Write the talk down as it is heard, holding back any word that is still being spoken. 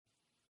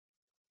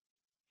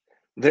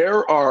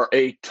There are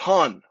a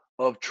ton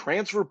of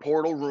transfer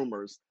portal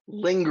rumors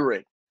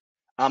lingering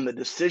on the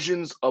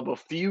decisions of a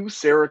few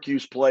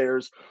Syracuse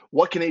players.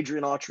 What can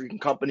Adrian Autry and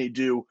company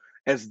do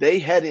as they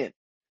head in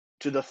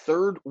to the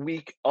third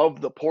week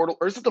of the portal?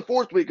 Or is it the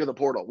fourth week of the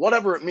portal?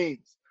 Whatever it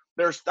means.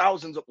 There's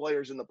thousands of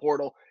players in the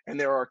portal, and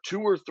there are two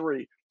or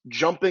three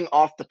jumping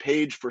off the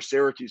page for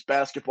Syracuse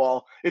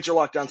basketball. It's your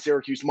Locked On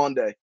Syracuse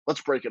Monday.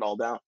 Let's break it all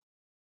down.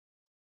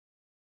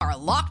 Are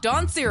Locked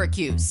On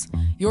Syracuse,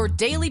 your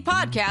daily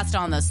podcast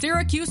on the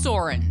Syracuse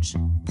Orange,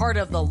 part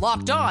of the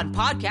Locked On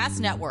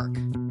Podcast Network,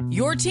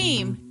 your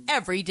team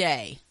every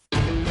day.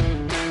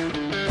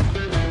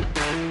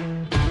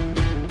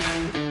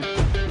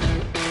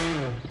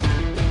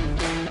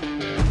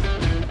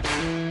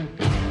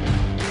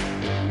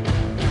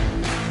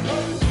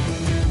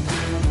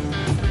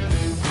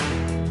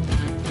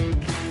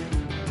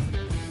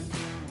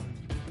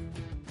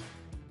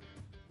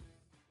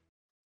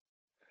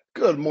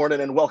 Good morning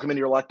and welcome into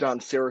your Locked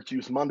On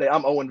Syracuse Monday.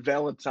 I'm Owen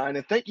Valentine,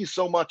 and thank you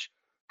so much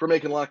for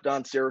making Locked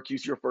On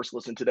Syracuse your first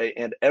listen today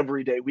and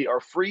every day. We are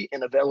free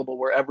and available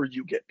wherever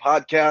you get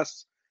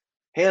podcasts.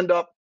 Hand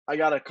up, I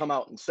got to come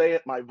out and say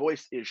it. My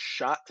voice is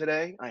shot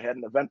today. I had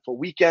an eventful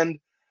weekend,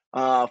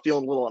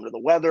 feeling a little under the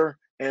weather,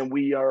 and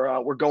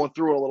we're going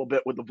through a little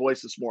bit with the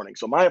voice this morning.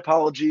 So my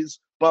apologies,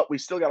 but we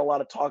still got a lot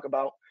to talk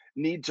about.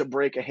 Need to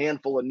break a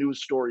handful of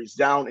news stories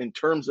down in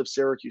terms of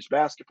Syracuse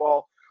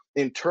basketball,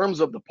 in terms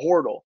of the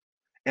portal.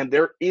 And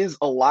there is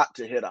a lot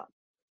to hit on.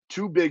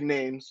 Two big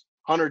names,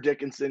 Hunter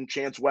Dickinson,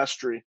 Chance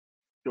Westry.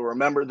 You'll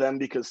remember them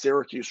because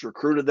Syracuse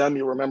recruited them.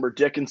 You'll remember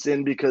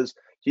Dickinson because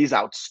he's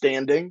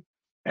outstanding,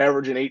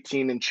 averaging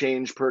 18 and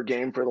change per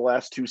game for the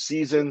last two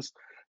seasons.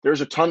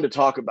 There's a ton to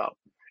talk about.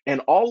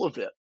 And all of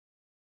it,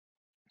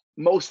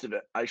 most of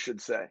it, I should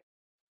say,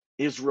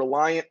 is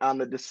reliant on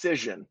the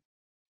decision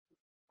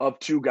of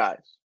two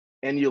guys.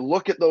 And you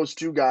look at those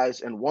two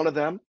guys, and one of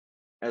them,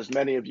 as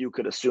many of you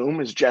could assume,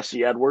 is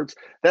Jesse Edwards.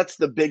 That's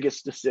the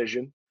biggest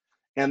decision.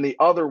 And the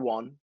other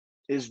one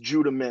is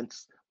Judah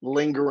Mintz,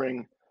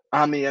 lingering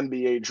on the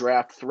NBA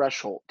draft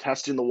threshold,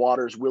 testing the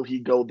waters. Will he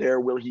go there?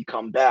 Will he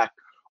come back?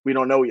 We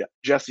don't know yet.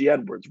 Jesse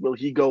Edwards, will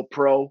he go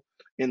pro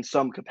in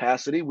some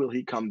capacity? Will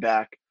he come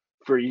back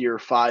for year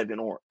 5 in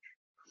Orange?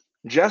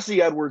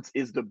 Jesse Edwards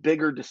is the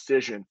bigger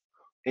decision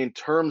in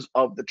terms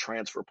of the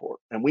transfer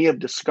portal. And we have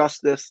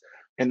discussed this,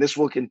 and this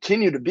will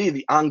continue to be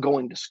the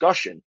ongoing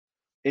discussion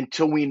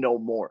until we know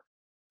more.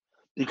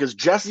 Because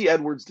Jesse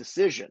Edwards'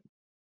 decision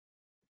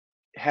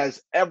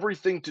has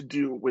everything to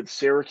do with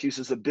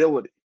Syracuse's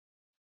ability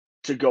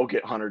to go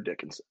get Hunter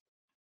Dickinson.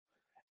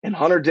 And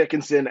Hunter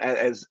Dickinson,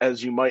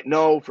 as you might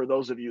know, for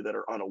those of you that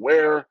are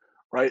unaware,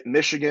 right,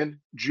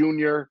 Michigan,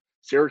 junior,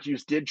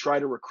 Syracuse did try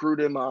to recruit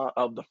him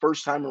of the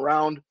first time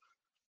around.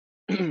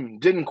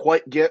 Didn't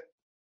quite get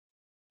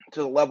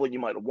to the level you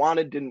might have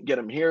wanted, didn't get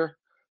him here.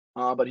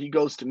 But he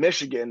goes to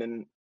Michigan,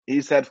 and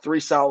he's had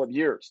 3 solid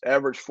years.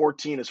 Averaged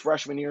 14 his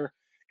freshman year,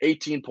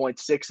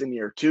 18.6 in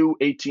year 2,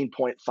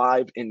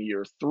 18.5 in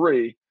year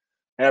 3,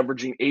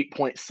 averaging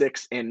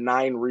 8.6 and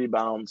 9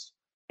 rebounds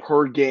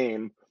per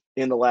game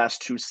in the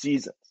last 2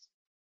 seasons.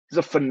 He's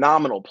a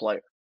phenomenal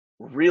player,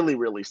 really,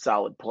 really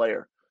solid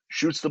player.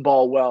 Shoots the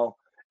ball well,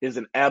 is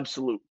an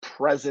absolute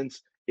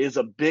presence, is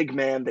a big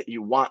man that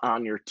you want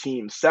on your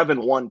team,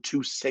 7'1",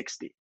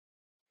 260.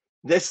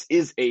 This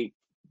is a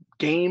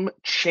game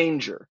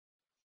changer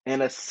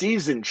and a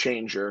season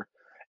changer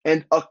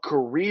and a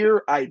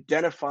career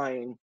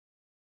identifying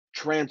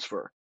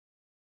transfer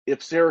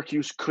if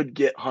Syracuse could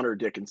get Hunter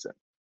Dickinson.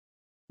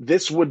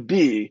 This would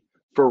be,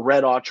 for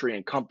Red Autry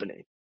and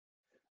company,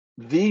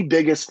 the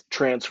biggest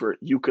transfer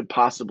you could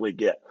possibly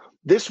get.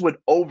 This would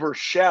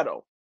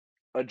overshadow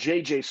a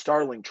J.J.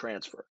 Starling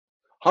transfer.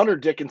 Hunter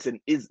Dickinson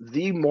is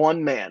the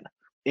one man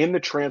in the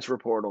transfer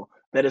portal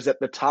that is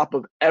at the top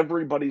of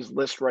everybody's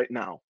list right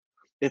now.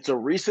 It's a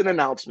recent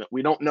announcement.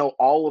 We don't know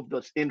all of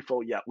this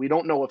info yet. We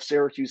don't know if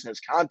Syracuse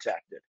has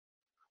contacted.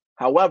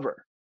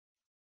 However,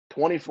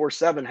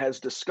 24/7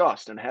 has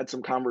discussed and had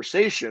some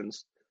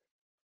conversations,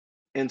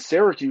 and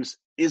Syracuse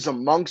is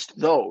amongst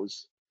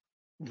those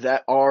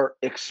that are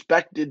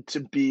expected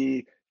to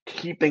be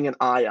keeping an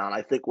eye on,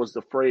 I think was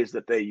the phrase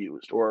that they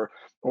used, or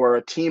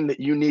a team that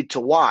you need to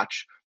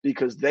watch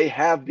because they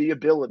have the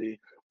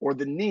ability or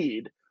the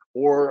need,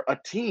 or a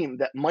team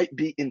that might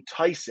be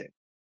enticing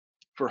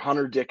for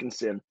Hunter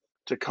Dickinson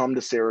to come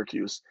to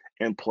Syracuse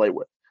and play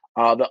with.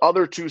 The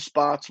other 2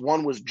 spots,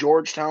 one was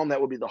Georgetown.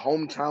 That would be the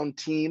hometown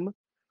team.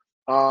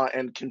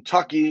 And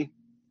Kentucky,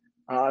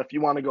 if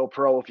you want to go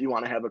pro, if you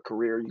want to have a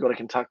career, you go to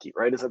Kentucky,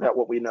 right? Isn't that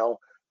what we know?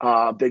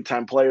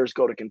 Big-time players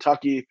go to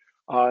Kentucky,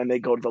 and they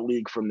go to the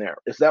league from there.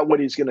 Is that what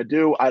he's going to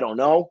do? I don't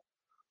know.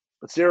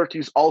 But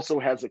Syracuse also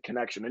has a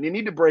connection. And you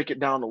need to break it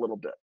down a little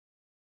bit.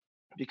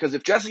 Because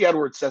if Jesse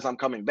Edwards says, I'm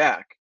coming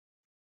back,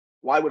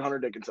 why would Hunter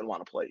Dickinson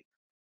want to play?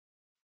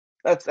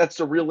 That's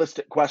a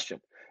realistic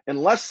question.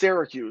 Unless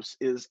Syracuse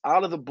is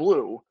out of the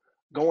blue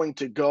going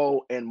to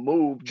go and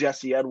move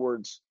Jesse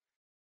Edwards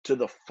to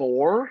the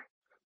 4,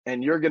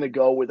 and you're going to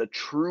go with a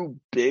true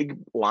big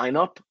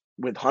lineup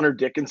with Hunter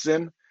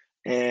Dickinson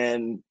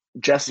and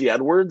Jesse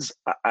Edwards,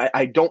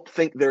 I don't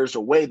think there's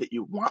a way that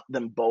you want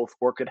them both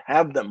or could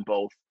have them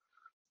both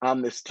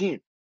on this team.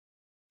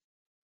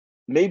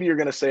 Maybe you're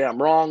going to say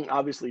I'm wrong.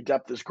 Obviously,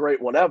 depth is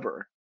great,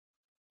 whatever.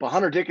 But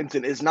Hunter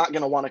Dickinson is not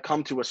going to want to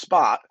come to a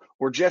spot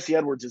where Jesse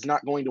Edwards is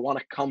not going to want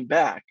to come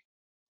back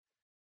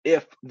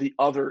if the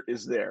other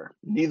is there.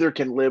 Neither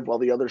can live while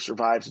the other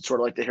survives. It's sort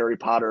of like the Harry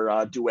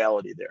Potter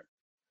duality there.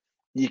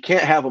 You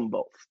can't have them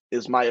both,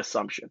 is my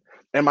assumption.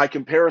 And my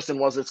comparison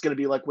was it's going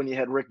to be like when you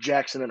had Rick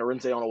Jackson and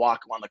Arinze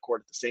Onuaku on the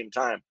court at the same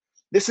time.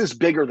 This is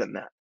bigger than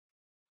that,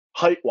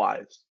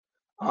 height-wise.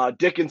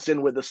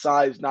 Dickinson with the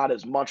size, not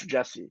as much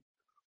Jesse.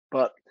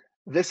 But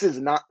this is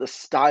not the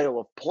style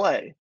of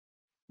play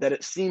that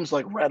it seems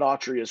like Red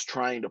Autry is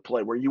trying to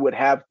play, where you would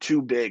have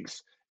two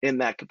bigs in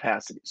that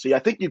capacity. So I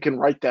think you can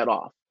write that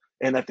off,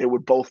 and that they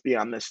would both be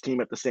on this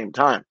team at the same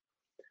time.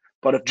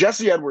 But if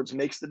Jesse Edwards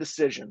makes the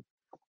decision,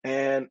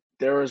 and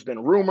there has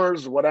been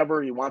rumors,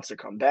 whatever, he wants to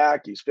come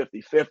back, he's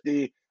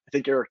 50-50. I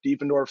think Eric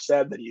Diefendorf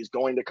said that he's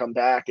going to come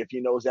back if he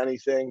knows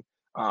anything,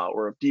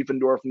 or if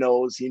Diefendorf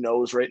knows, he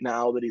knows right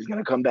now that he's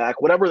going to come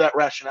back, whatever that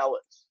rationale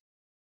is.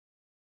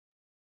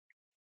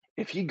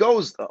 If he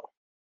goes, though,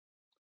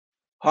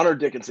 Hunter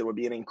Dickinson would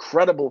be an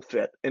incredible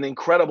fit, an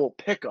incredible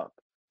pickup,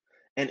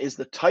 and is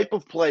the type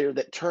of player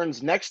that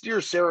turns next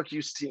year's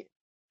Syracuse team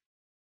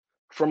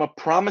from a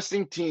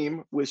promising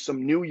team with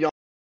some new young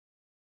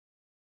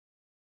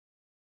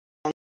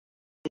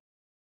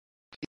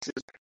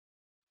pieces,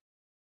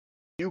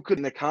 you could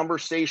in the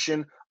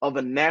conversation of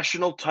a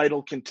national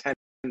title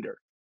contender.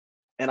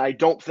 And I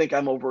don't think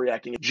I'm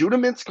overreacting. If Judah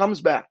Mintz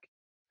comes back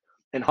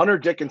and Hunter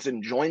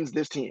Dickinson joins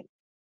this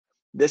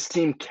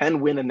team can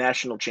win a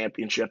national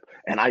championship,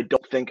 and I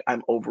don't think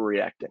I'm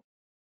overreacting.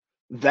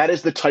 That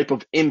is the type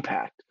of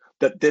impact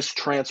that this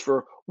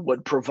transfer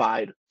would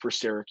provide for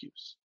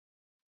Syracuse.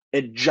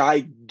 A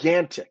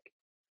gigantic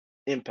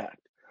impact.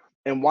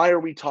 And why are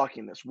we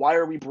talking this? Why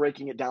are we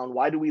breaking it down?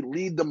 Why do we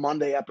lead the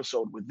Monday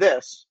episode with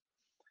this?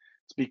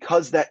 It's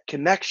because that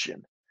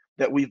connection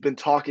that we've been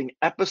talking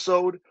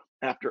episode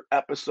after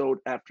episode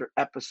after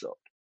episode,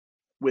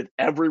 with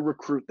every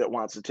recruit that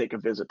wants to take a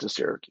visit to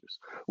Syracuse,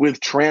 with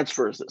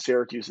transfers that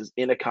Syracuse is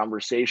in a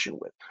conversation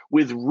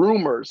with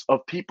rumors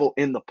of people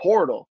in the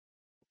portal.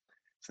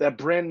 It's that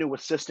brand new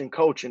assistant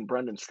coach in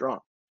Brendan Strong.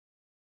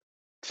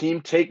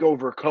 Team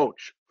takeover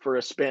coach for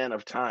a span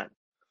of time.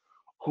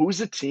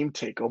 Who's a team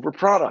takeover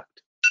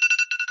product?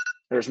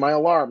 There's my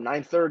alarm,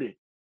 9:30.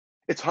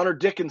 It's Hunter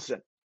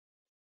Dickinson.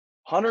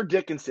 Hunter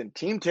Dickinson,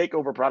 team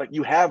takeover product.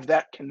 You have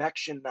that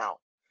connection now.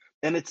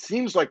 And it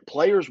seems like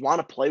players want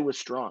to play with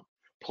Strong.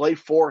 Play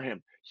for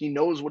him. He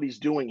knows what he's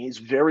doing. He's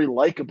very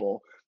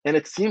likable. And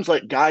it seems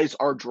like guys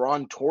are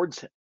drawn towards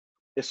him,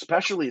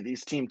 especially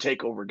these team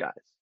takeover guys.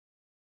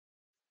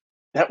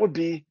 That would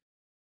be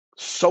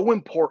so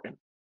important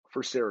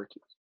for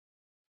Syracuse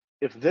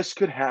if this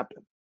could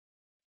happen.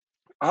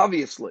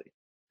 Obviously,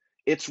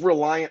 it's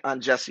reliant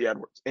on Jesse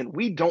Edwards. And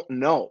we don't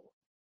know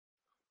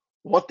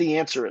what the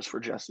answer is for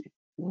Jesse,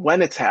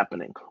 when it's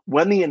happening,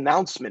 when the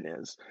announcement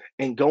is,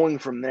 and going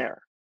from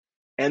there.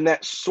 And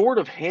that sort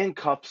of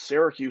handcuffs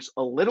Syracuse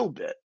a little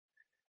bit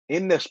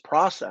in this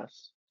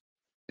process,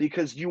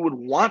 because you would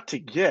want to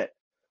get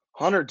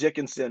Hunter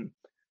Dickinson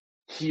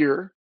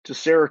here to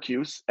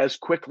Syracuse as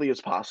quickly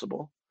as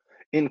possible,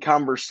 in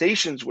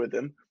conversations with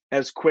him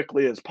as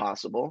quickly as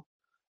possible,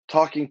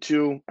 talking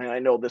to, and I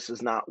know this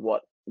is not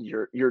what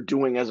you're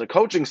doing as a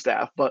coaching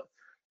staff, but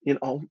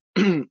a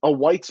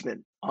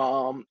Weitzman,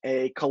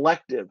 a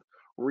collective,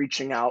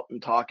 reaching out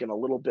and talking a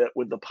little bit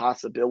with the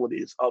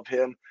possibilities of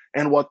him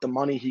and what the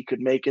money he could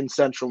make in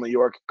Central New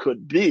York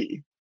could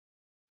be,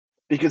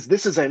 because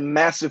this is a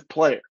massive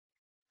player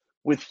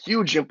with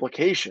huge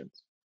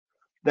implications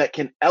that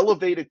can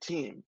elevate a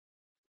team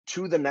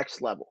to the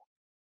next level.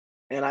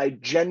 And I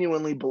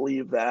genuinely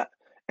believe that.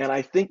 And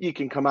I think you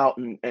can come out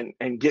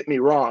and get me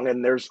wrong.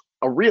 And there's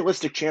a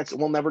realistic chance that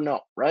we'll never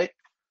know, right?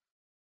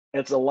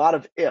 And it's a lot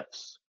of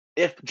ifs.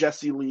 If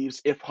Jesse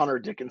leaves, if Hunter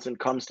Dickinson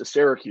comes to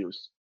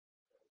Syracuse.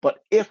 But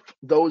if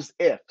those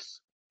ifs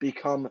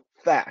become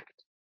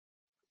fact,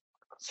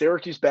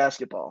 Syracuse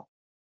basketball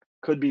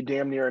could be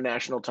damn near a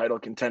national title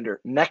contender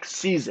next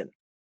season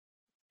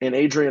in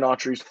Adrian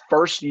Autry's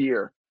first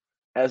year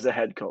as a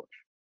head coach.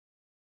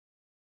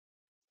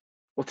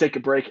 We'll take a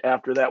break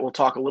after that. We'll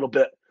talk a little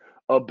bit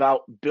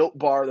about Built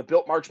Bar. The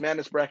Built March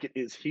Madness bracket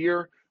is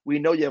here. We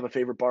know you have a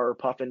favorite bar or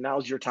puff, and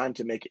now's your time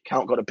to make it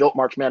count. Go to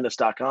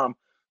BuiltMarchMadness.com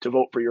to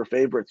vote for your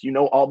favorites. You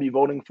know I'll be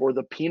voting for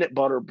the peanut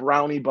butter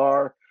brownie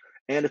bar.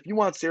 And if you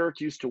want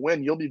Syracuse to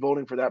win, you'll be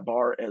voting for that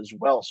bar as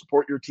well.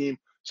 Support your team,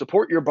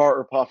 support your bar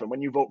or puff. And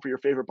when you vote for your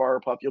favorite bar or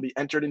puff, you'll be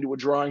entered into a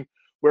drawing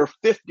where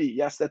 50,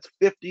 yes, that's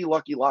 50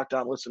 lucky Locked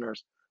On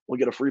listeners will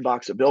get a free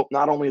box of Built.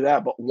 Not only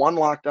that, but one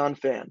Locked On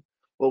fan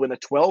will win a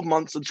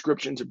 12-month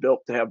subscription to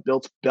Built to have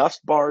Built's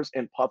best bars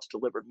and puffs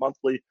delivered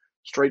monthly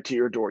straight to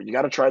your door. You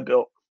got to try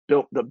Built.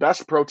 Built, the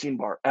best protein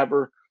bar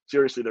ever.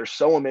 Seriously, they're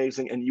so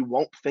amazing, and you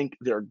won't think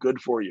they're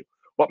good for you.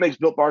 What makes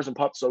Built bars and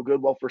puffs so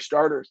good? Well, for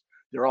starters,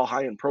 They're all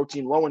high in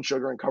protein, low in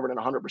sugar, and covered in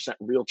 100%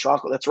 real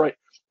chocolate. That's right.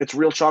 It's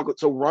real chocolate.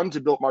 So run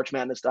to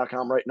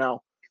BuiltMarchMadness.com right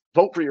now.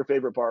 Vote for your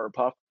favorite bar or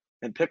puff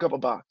and pick up a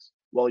box.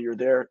 While you're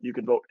there, you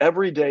can vote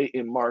every day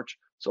in March.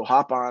 So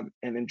hop on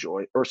and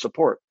enjoy or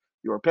support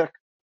your pick.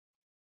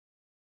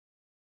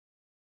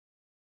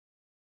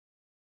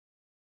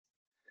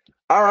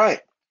 All right.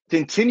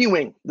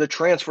 Continuing the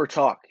transfer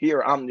talk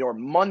here on your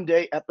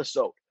Monday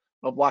episode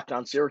of Locked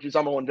On Syracuse.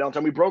 I'm Owen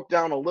Valentine. We broke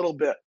down a little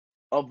bit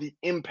of the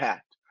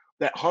impact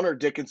that Hunter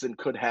Dickinson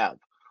could have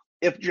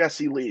if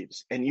Jesse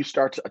leaves and you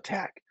start to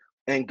attack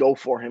and go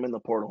for him in the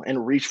portal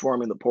and reach for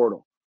him in the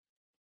portal.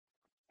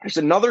 There's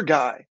another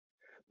guy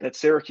that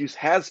Syracuse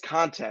has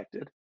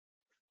contacted,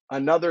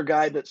 another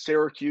guy that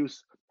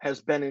Syracuse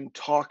has been in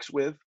talks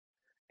with,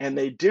 and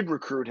they did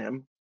recruit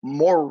him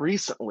more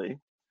recently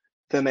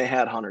than they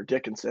had Hunter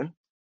Dickinson.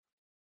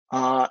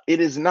 It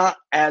is not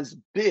as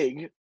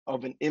big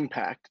of an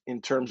impact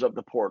in terms of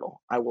the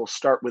portal. I will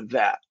start with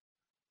that.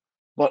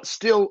 But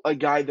still a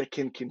guy that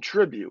can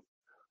contribute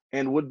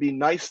and would be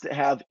nice to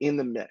have in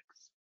the mix.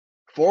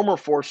 Former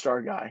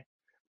four-star guy,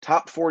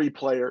 top 40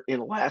 player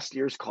in last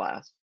year's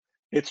class.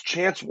 It's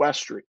Chance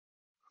Westry.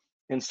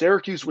 And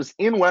Syracuse was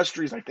in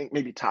Westry's, I think,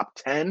 maybe top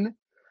 10.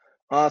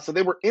 So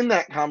they were in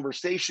that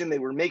conversation. They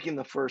were making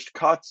the first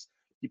cuts.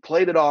 He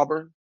played at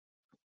Auburn.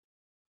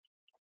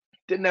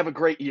 Didn't have a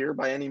great year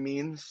by any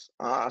means.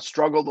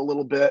 Struggled a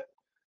little bit.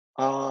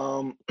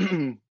 I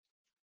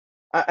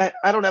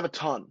don't have a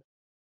ton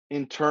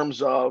in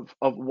terms of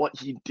what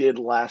he did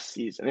last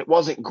season. It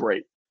wasn't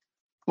great.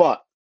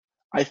 But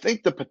I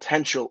think the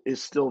potential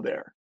is still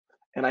there.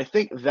 And I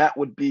think that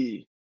would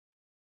be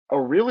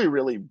a really,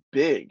 really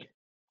big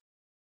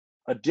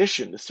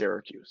addition to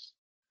Syracuse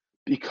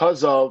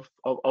because of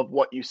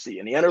what you see.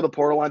 And he entered the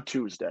portal on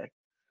Tuesday.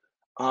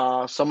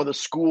 Some of the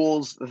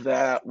schools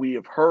that we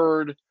have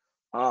heard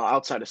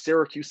outside of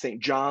Syracuse,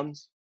 St.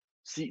 John's,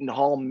 Seton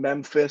Hall,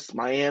 Memphis,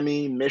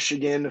 Miami,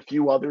 Michigan, a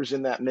few others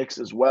in that mix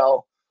as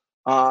well.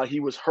 He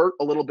was hurt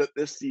a little bit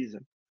this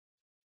season.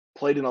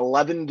 Played in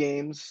 11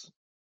 games.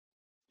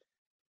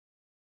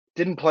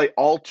 Didn't play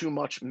all too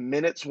much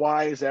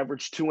minutes-wise,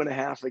 averaged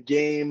 2.5 a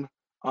game,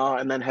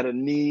 and then had a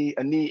knee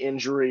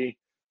injury,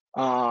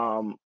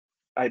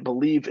 I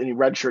believe, and he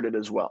redshirted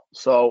as well.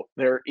 So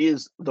there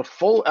is the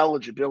full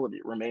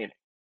eligibility remaining,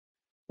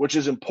 which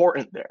is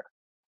important there.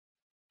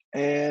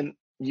 And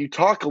you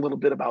talk a little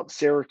bit about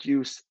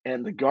Syracuse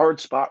and the guard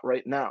spot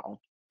right now,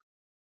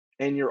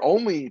 and your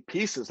only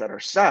pieces that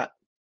are set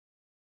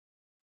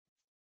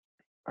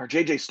are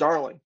J.J.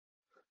 Starling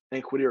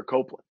and Quadir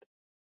Copeland.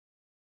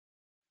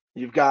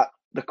 You've got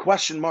the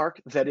question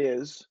mark that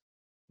is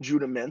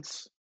Judah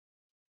Mintz.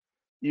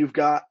 You've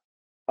got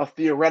a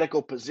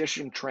theoretical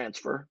position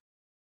transfer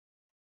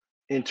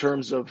in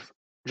terms of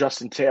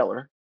Justin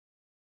Taylor.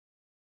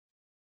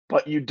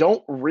 But you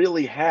don't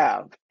really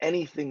have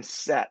anything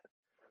set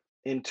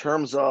in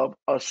terms of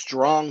a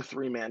strong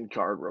three-man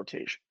guard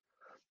rotation.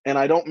 And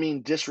I don't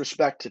mean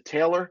disrespect to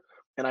Taylor,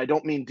 and I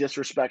don't mean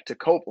disrespect to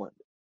Copeland.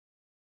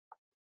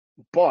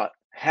 But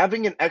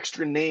having an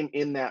extra name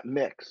in that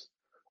mix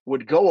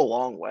would go a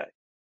long way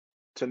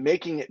to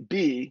making it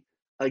be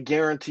a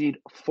guaranteed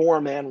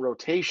four-man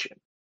rotation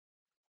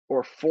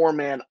or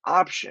four-man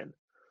option,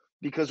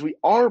 because we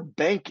are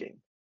banking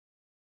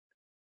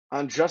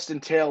on Justin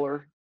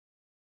Taylor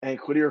and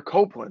Quadir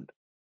Copeland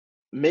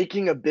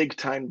making a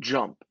big-time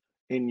jump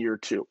in year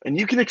two. And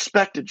you can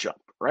expect a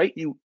jump, right?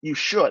 You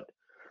should.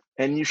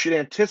 And you should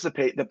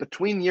anticipate that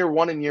between year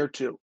one and year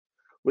two,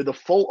 with a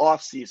full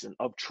off season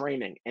of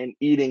training and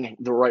eating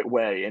the right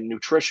way and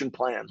nutrition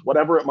plans,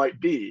 whatever it might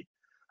be,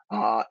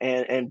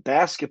 and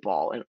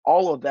basketball and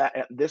all of that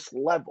at this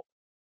level,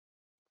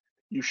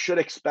 you should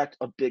expect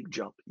a big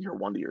jump year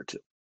one to year two.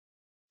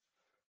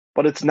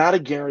 But it's not a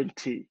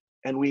guarantee.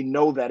 And we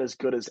know that as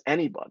good as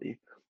anybody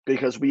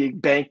because we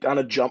banked on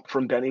a jump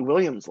from Benny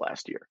Williams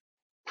last year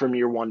from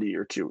year one to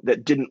year two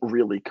that didn't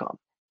really come.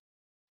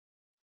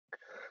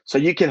 So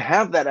you can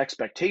have that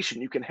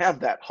expectation. You can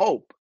have that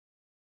hope.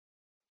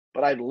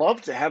 But I'd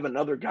love to have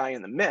another guy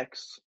in the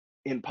mix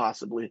in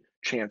possibly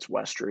Chance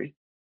Westry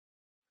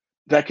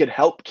that could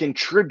help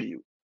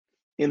contribute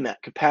in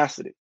that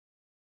capacity.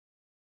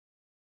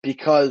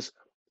 Because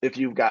if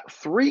you've got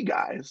three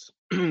guys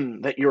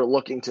that you're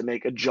looking to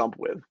make a jump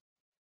with,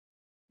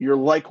 your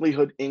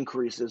likelihood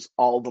increases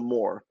all the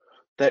more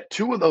that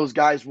two of those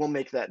guys will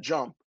make that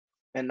jump.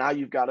 And now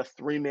you've got a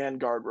three-man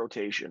guard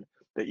rotation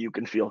that you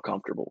can feel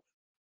comfortable with.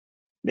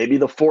 Maybe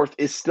the fourth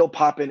is still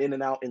popping in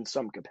and out in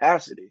some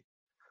capacity,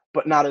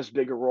 but not as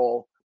big a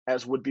role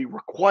as would be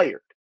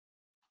required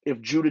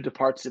if Judah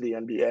departs to the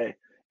NBA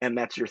and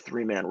that's your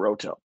three-man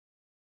roto.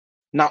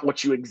 Not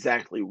what you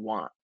exactly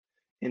want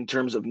in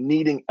terms of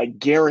needing a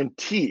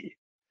guarantee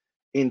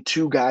in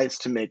two guys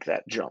to make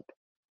that jump.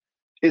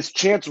 Is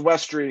Chance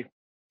Westry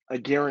a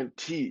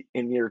guarantee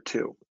in year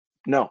two?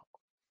 No,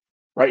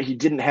 right? He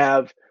didn't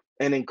have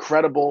an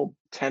incredible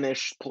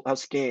 10-ish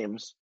plus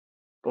games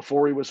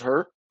before he was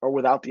hurt or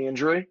without the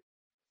injury,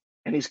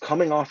 and he's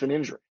coming off an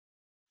injury.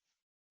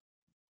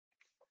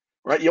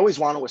 right? You always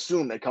want to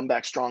assume they come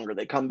back stronger,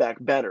 they come back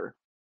better.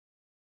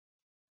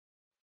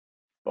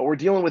 But we're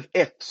dealing with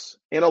ifs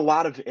and a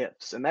lot of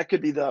ifs. And that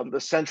could be the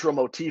central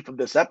motif of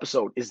this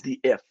episode is the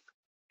if.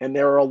 And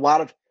there are a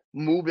lot of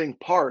moving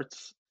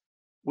parts,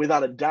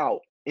 without a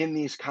doubt, in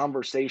these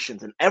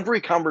conversations. And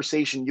every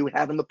conversation you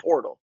have in the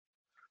portal,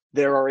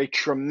 there are a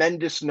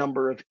tremendous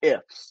number of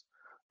ifs.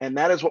 And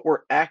that is what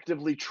we're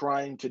actively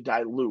trying to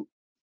dilute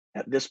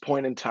at this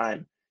point in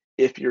time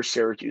if you're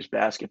Syracuse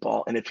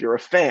basketball and if you're a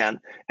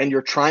fan and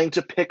you're trying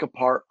to pick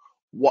apart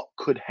what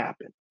could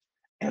happen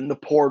and the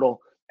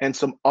portal and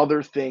some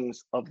other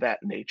things of that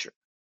nature.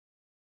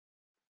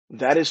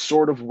 That is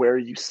sort of where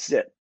you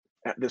sit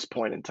at this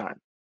point in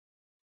time.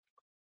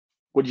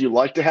 Would you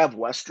like to have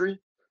Westry?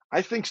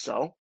 I think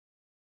so.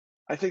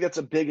 I think that's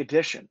a big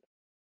addition.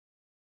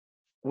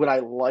 Would I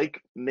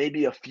like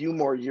maybe a few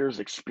more years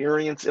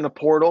experience in a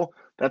portal?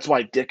 That's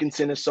why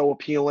Dickinson is so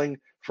appealing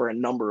for a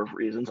number of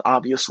reasons,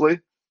 obviously.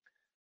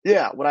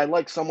 Yeah, would I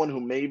like someone who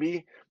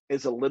maybe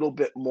is a little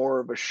bit more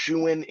of a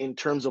shoo-in in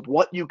terms of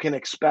what you can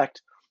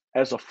expect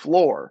as a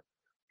floor,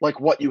 like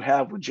what you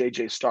have with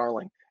J.J.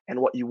 Starling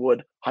and what you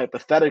would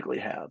hypothetically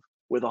have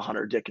with a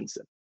Hunter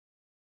Dickinson.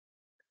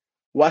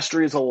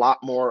 Westry is a lot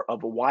more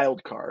of a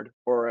wild card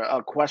or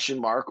a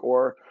question mark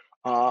or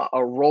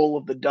a roll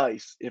of the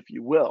dice, if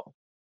you will,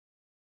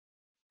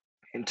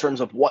 in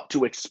terms of what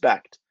to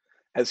expect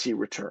as he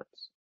returns.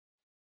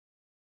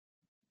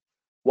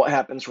 What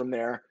happens from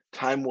there,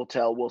 time will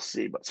tell, we'll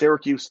see. But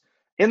Syracuse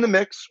in the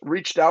mix,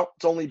 reached out.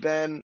 It's only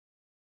been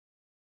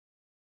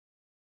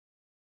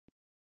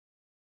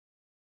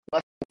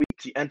less than a week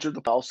to enter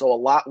the bell, so a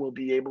lot will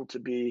be able to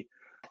be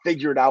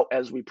figured out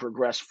as we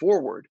progress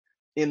forward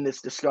in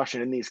this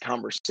discussion, in these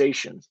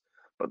conversations.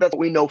 But that's what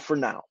we know for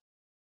now.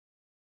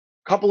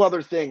 A couple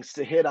other things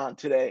to hit on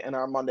today in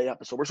our Monday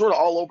episode. We're sort of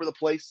all over the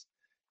place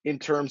in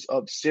terms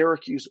of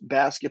Syracuse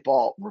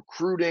basketball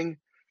recruiting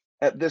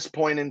at this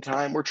point in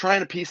time. We're trying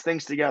to piece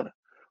things together.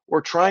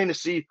 We're trying to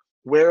see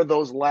where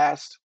those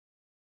last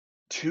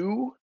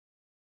two-ish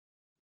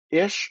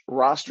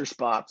roster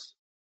spots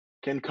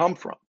can come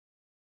from.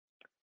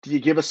 Do you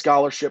give a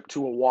scholarship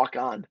to a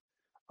walk-on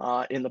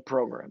in the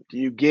program? Do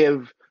you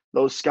give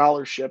those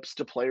scholarships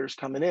to players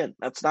coming in?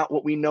 That's not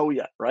what we know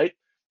yet, right?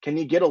 Can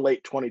you get a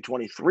late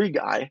 2023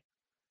 guy?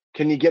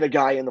 Can you get a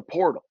guy in the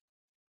portal?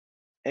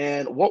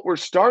 And what we're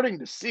starting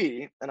to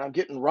see, and I'm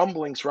getting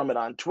rumblings from it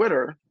on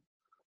Twitter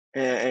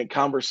and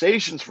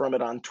conversations from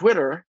it on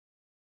Twitter,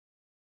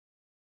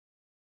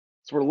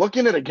 so we're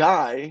looking at a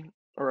guy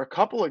or a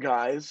couple of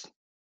guys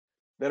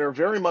that are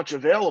very much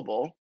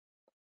available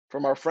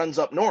from our friends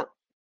up north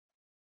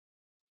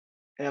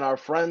and our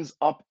friends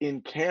up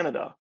in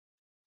Canada.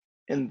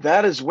 And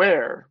that is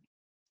where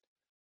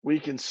we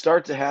can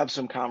start to have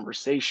some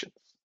conversations.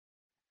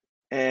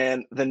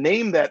 And the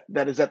name that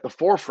is at the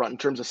forefront in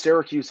terms of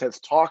Syracuse has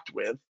talked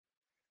with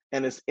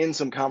and is in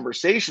some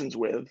conversations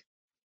with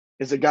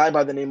is a guy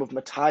by the name of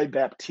Matai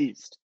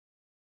Baptiste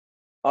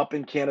up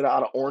in Canada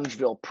out of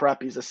Orangeville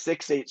Prep. He's a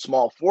 6'8"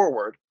 small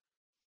forward,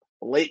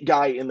 late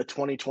guy in the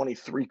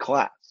 2023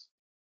 class.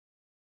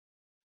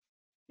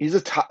 He's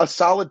a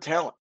solid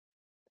talent,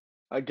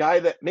 a guy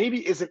that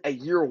maybe isn't a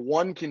year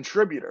one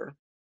contributor,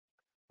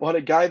 but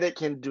a guy that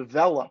can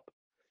develop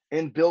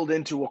and build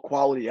into a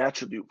quality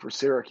attribute for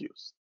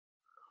Syracuse.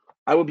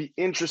 I would be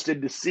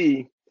interested to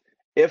see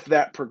if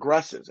that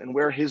progresses and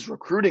where his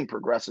recruiting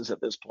progresses at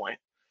this point,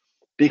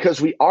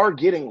 because we are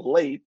getting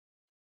late,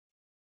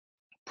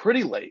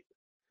 pretty late,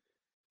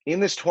 in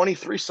this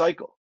 23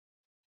 cycle.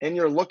 And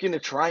you're looking to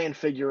try and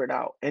figure it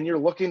out. And you're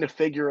looking to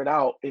figure it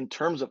out in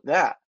terms of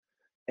that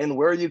and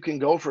where you can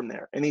go from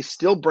there. And he's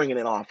still bringing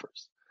in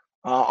offers.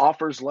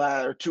 Offers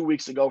 2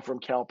 weeks ago from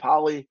Cal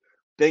Poly,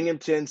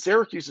 Binghamton.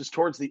 Syracuse is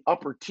towards the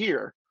upper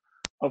tier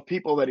of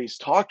people that he's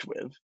talked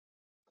with.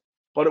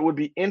 But it would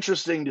be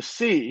interesting to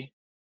see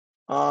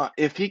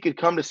if he could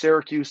come to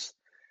Syracuse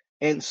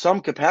in some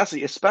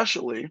capacity,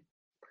 especially,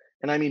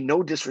 and I mean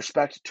no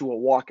disrespect to a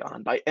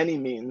walk-on by any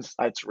means.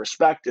 It's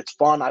respect, it's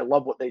fun, I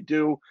love what they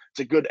do, it's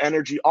a good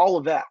energy, all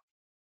of that.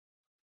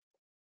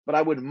 But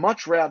I would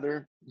much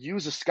rather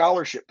use a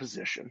scholarship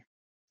position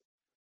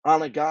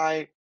on a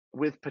guy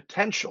with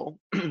potential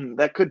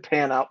that could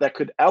pan out, that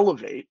could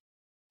elevate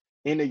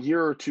in a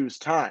year or two's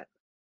time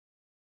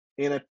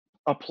in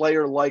a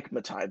player like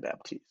Matai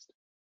Baptiste.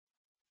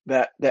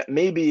 That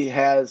maybe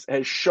has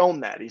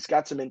shown that. He's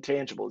got some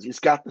intangibles. He's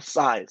got the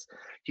size.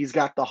 He's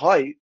got the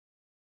height.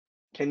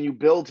 Can you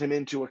build him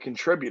into a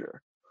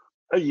contributor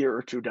a year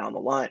or two down the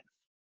line?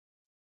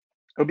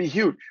 It would be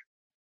huge.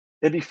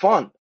 It'd be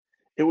fun.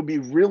 It would be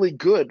really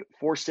good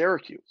for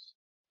Syracuse.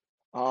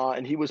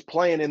 And he was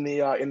playing in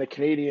the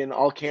Canadian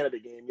All-Canada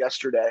game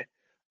yesterday,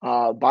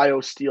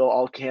 BioSteel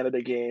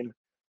All-Canada game.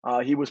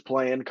 He was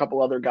playing a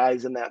couple other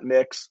guys in that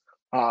mix.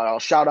 I'll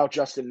shout out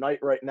Justin Knight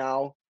right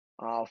now.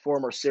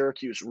 Former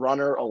Syracuse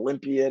runner,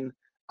 Olympian,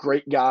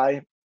 great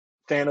guy,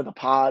 fan of the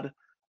pod,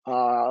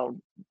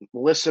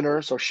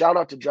 listener. So shout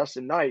out to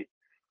Justin Knight.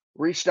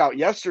 Reached out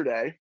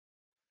yesterday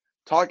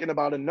talking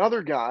about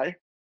another guy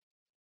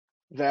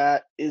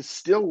that is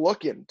still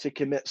looking to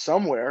commit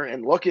somewhere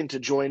and looking to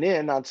join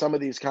in on some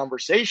of these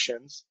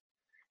conversations.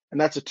 And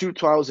that's a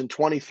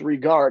 2023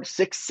 guard,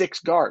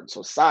 6'6" guard,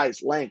 so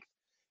size, length.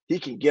 He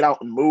can get out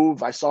and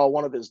move. I saw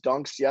one of his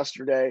dunks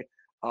yesterday.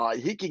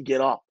 He can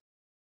get up.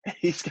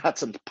 He's got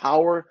some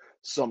power,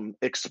 some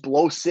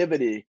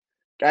explosivity.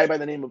 Guy by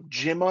the name of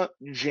Jimma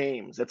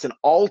James. That's an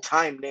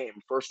all-time name,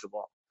 first of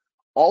all.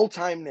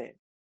 All-time name.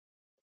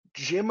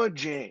 Jimma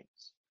James.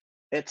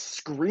 It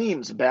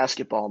screams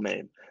basketball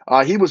name.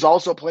 He was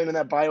also playing in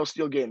that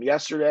BioSteel game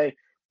yesterday.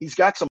 He's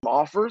got some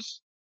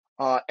offers.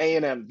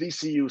 A&M,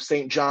 VCU,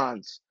 St.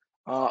 John's,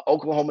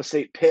 Oklahoma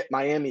State, Pitt,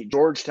 Miami,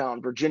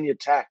 Georgetown, Virginia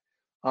Tech,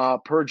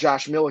 per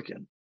Josh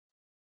Milliken.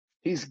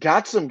 He's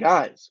got some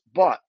guys,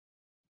 but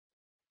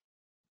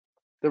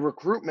the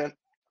recruitment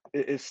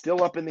is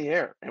still up in the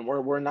air, and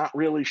we're not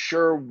really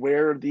sure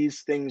where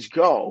these things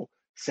go.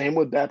 Same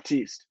with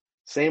Baptiste.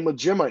 Same with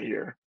Jimma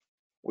here.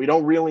 We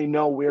don't really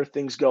know where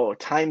things go, a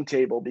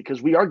timetable,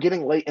 because we are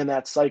getting late in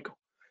that cycle.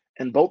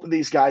 And both of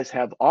these guys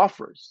have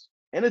offers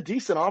and a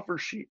decent offer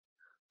sheet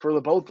for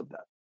the both of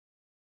them.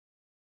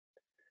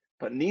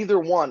 But neither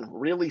one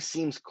really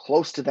seems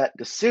close to that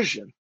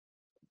decision.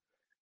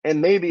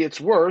 And maybe it's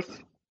worth,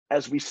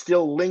 as we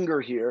still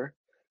linger here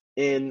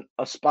in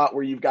a spot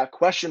where you've got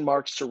question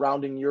marks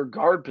surrounding your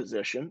guard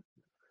position,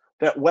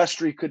 that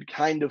Westry could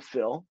kind of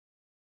fill.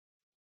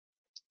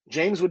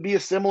 James would be a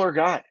similar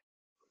guy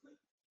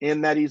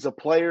in that he's a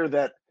player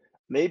that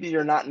maybe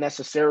you're not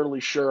necessarily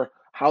sure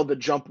how the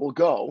jump will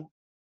go,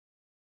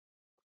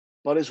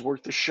 but is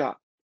worth a shot.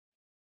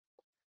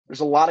 There's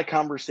a lot of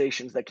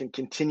conversations that can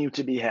continue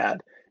to be had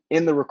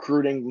in the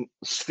recruiting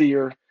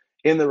sphere,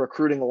 in the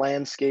recruiting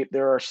landscape.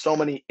 There are so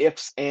many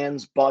ifs,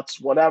 ands, buts,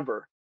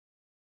 whatever.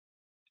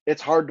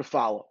 It's hard to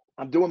follow.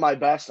 I'm doing my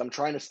best. I'm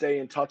trying to stay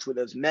in touch with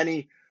as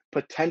many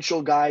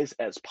potential guys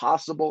as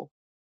possible.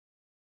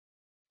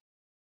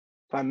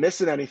 If I'm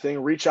missing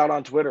anything, reach out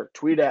on Twitter,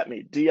 tweet at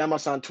me, DM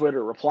us on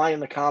Twitter, reply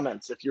in the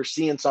comments if you're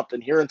seeing something,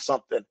 hearing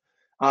something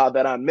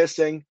that I'm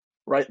missing,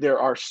 right? There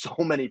are so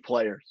many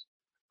players,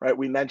 right?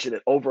 We mentioned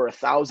it, over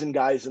 1,000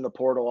 guys in the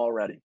portal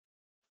already.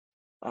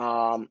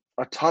 A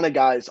ton of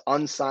guys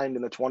unsigned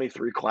in the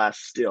 23 class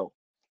still.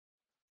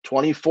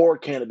 24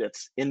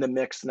 candidates in the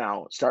mix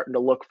now, starting to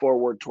look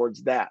forward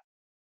towards that.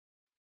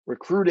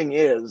 Recruiting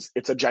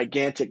it's a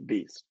gigantic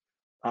beast.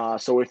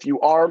 So if you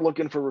are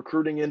looking for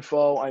recruiting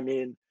info, I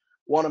mean,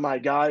 one of my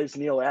guys,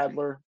 Neil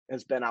Adler,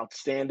 has been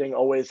outstanding,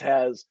 always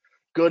has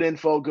good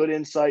info, good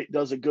insight,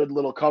 does a good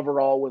little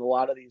coverall with a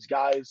lot of these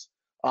guys.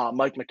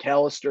 Mike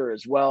McAllister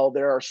as well.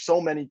 There are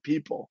so many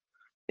people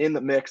in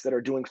the mix that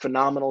are doing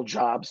phenomenal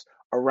jobs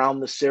around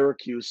the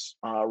Syracuse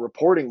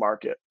reporting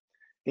market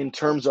in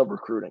terms of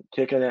recruiting,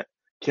 kicking it,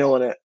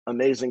 killing it,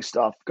 amazing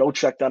stuff. Go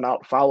check them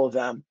out, follow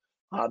them.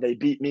 They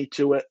beat me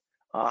to it.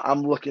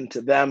 I'm looking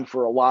to them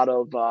for a lot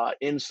of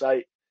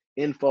insight,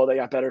 info. They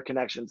got better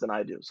connections than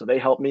I do. So they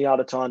help me out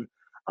a ton.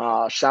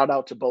 Shout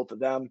out to both of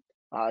them.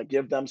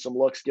 Give them some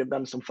looks, give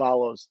them some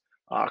follows,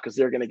 because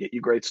they're going to get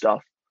you great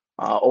stuff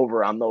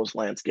over on those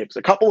landscapes.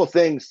 A couple of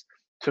things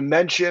to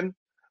mention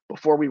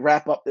before we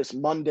wrap up this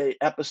Monday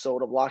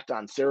episode of Locked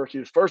On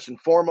Syracuse. First and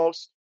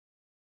foremost,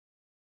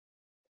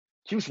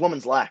 Cuse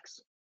women's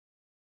lax.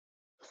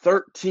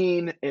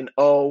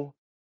 13-0.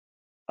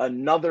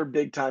 Another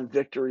big-time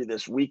victory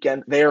this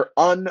weekend. They are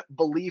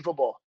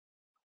unbelievable.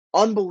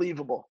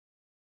 Unbelievable.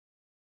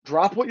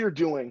 Drop what you're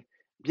doing.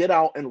 Get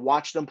out and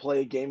watch them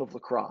play a game of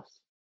lacrosse.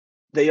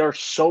 They are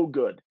so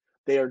good.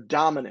 They are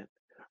dominant.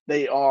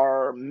 They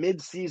are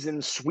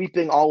mid-season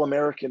sweeping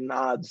All-American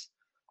nods.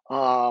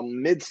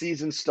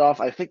 Mid-season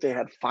stuff. I think they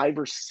had 5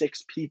 or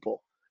 6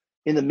 people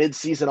in the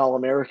mid-season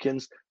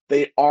All-Americans.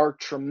 They are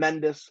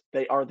tremendous.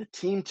 They are the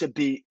team to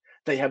beat.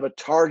 They have a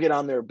target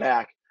on their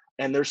back,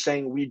 and they're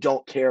saying, we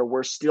don't care.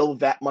 We're still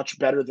that much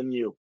better than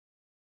you.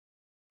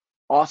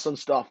 Awesome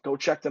stuff. Go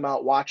check them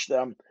out. Watch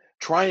them.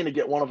 Trying to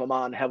get one of them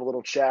on, have a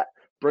little chat,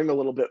 bring a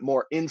little bit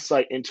more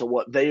insight into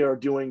what they are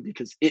doing,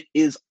 because it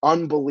is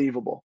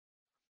unbelievable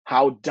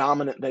how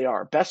dominant they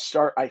are. Best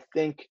start, I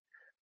think,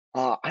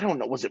 I don't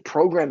know, was it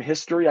program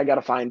history? I got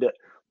to find it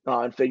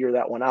and figure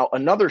that one out.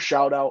 Another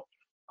shout out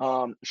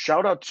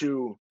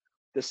to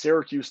the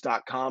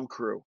Syracuse.com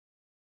crew.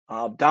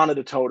 Donna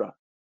DeTota,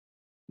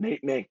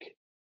 Nate Mink,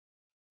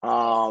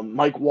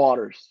 Mike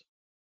Waters.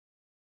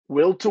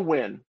 Will to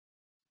Win,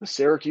 the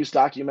Syracuse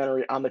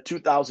documentary on the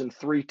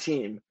 2003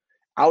 team,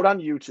 out on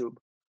YouTube.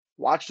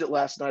 Watched it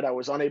last night. I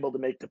was unable to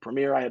make the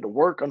premiere. I had to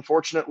work,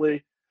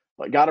 unfortunately,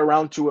 but got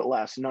around to it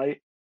last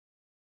night.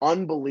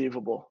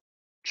 Unbelievable.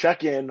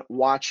 Check in,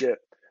 watch it.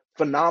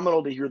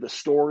 Phenomenal to hear the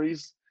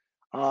stories,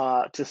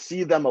 to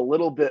see them a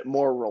little bit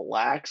more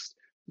relaxed.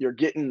 You're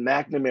getting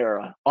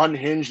McNamara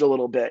unhinged a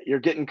little bit. You're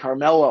getting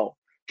Carmelo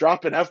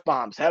dropping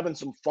F-bombs, having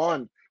some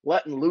fun,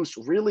 letting loose,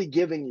 really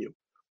giving you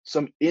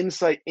some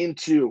insight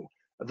into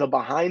the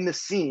behind the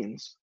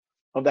scenes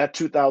of that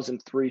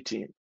 2003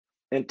 team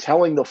and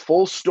telling the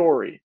full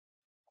story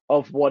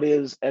of what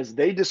is, as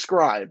they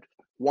described,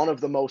 one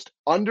of the most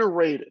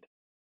underrated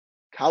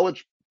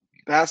college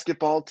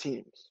basketball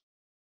teams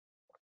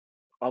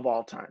of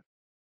all time.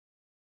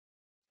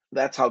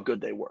 That's how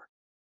good they were.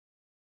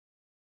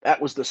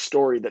 That was the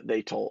story that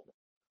they told.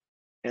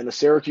 And the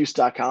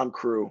Syracuse.com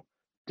crew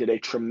did a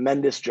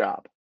tremendous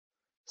job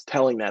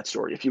telling that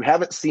story. If you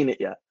haven't seen it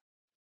yet,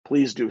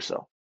 please do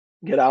so.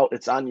 Get out.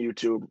 It's on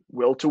YouTube.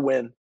 Will to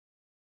Win.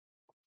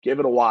 Give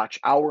it a watch.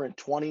 Hour and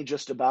 20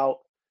 just about.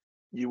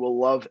 You will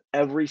love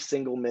every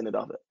single minute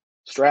of it.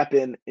 Strap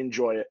in,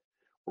 enjoy it,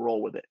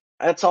 roll with it.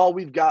 That's all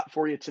we've got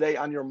for you today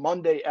on your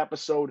Monday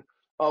episode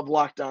of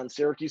Locked On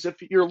Syracuse. If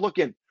you're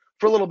looking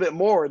for a little bit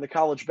more in the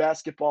college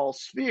basketball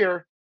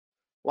sphere,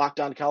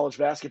 Locked On College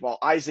Basketball,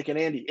 Isaac and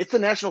Andy. It's the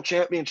national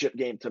championship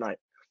game tonight.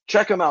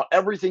 Check them out.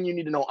 Everything you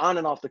need to know on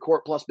and off the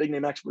court, plus big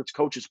name experts,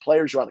 coaches,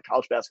 players around the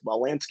college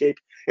basketball landscape.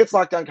 It's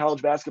Locked On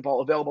College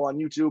Basketball, available on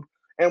YouTube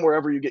and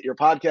wherever you get your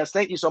podcast.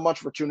 Thank you so much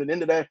for tuning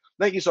in today.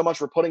 Thank you so much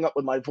for putting up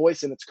with my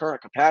voice in its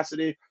current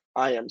capacity.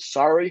 I am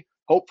sorry.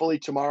 Hopefully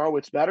tomorrow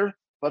it's better,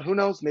 but who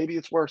knows? Maybe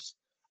it's worse.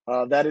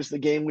 That is the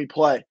game we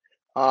play.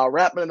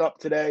 Wrapping it up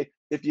today.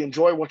 If you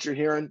enjoy what you're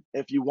hearing,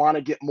 if you want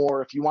to get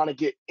more, if you want to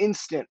get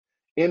instant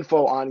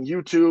info on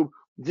YouTube,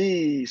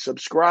 the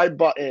subscribe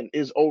button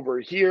is over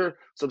here.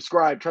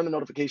 Subscribe, turn the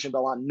notification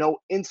bell on, know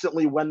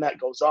instantly when that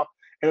goes up,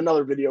 and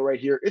another video right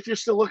here. If you're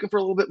still looking for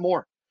a little bit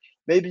more,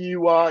 maybe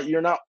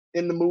you're not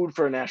in the mood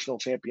for a national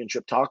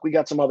championship talk. We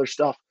got some other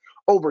stuff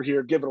over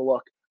here. Give it a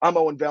look. I'm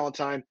Owen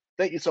Valentine.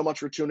 Thank you so much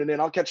for tuning in.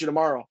 I'll catch you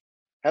tomorrow.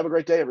 Have a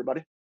great day,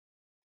 everybody.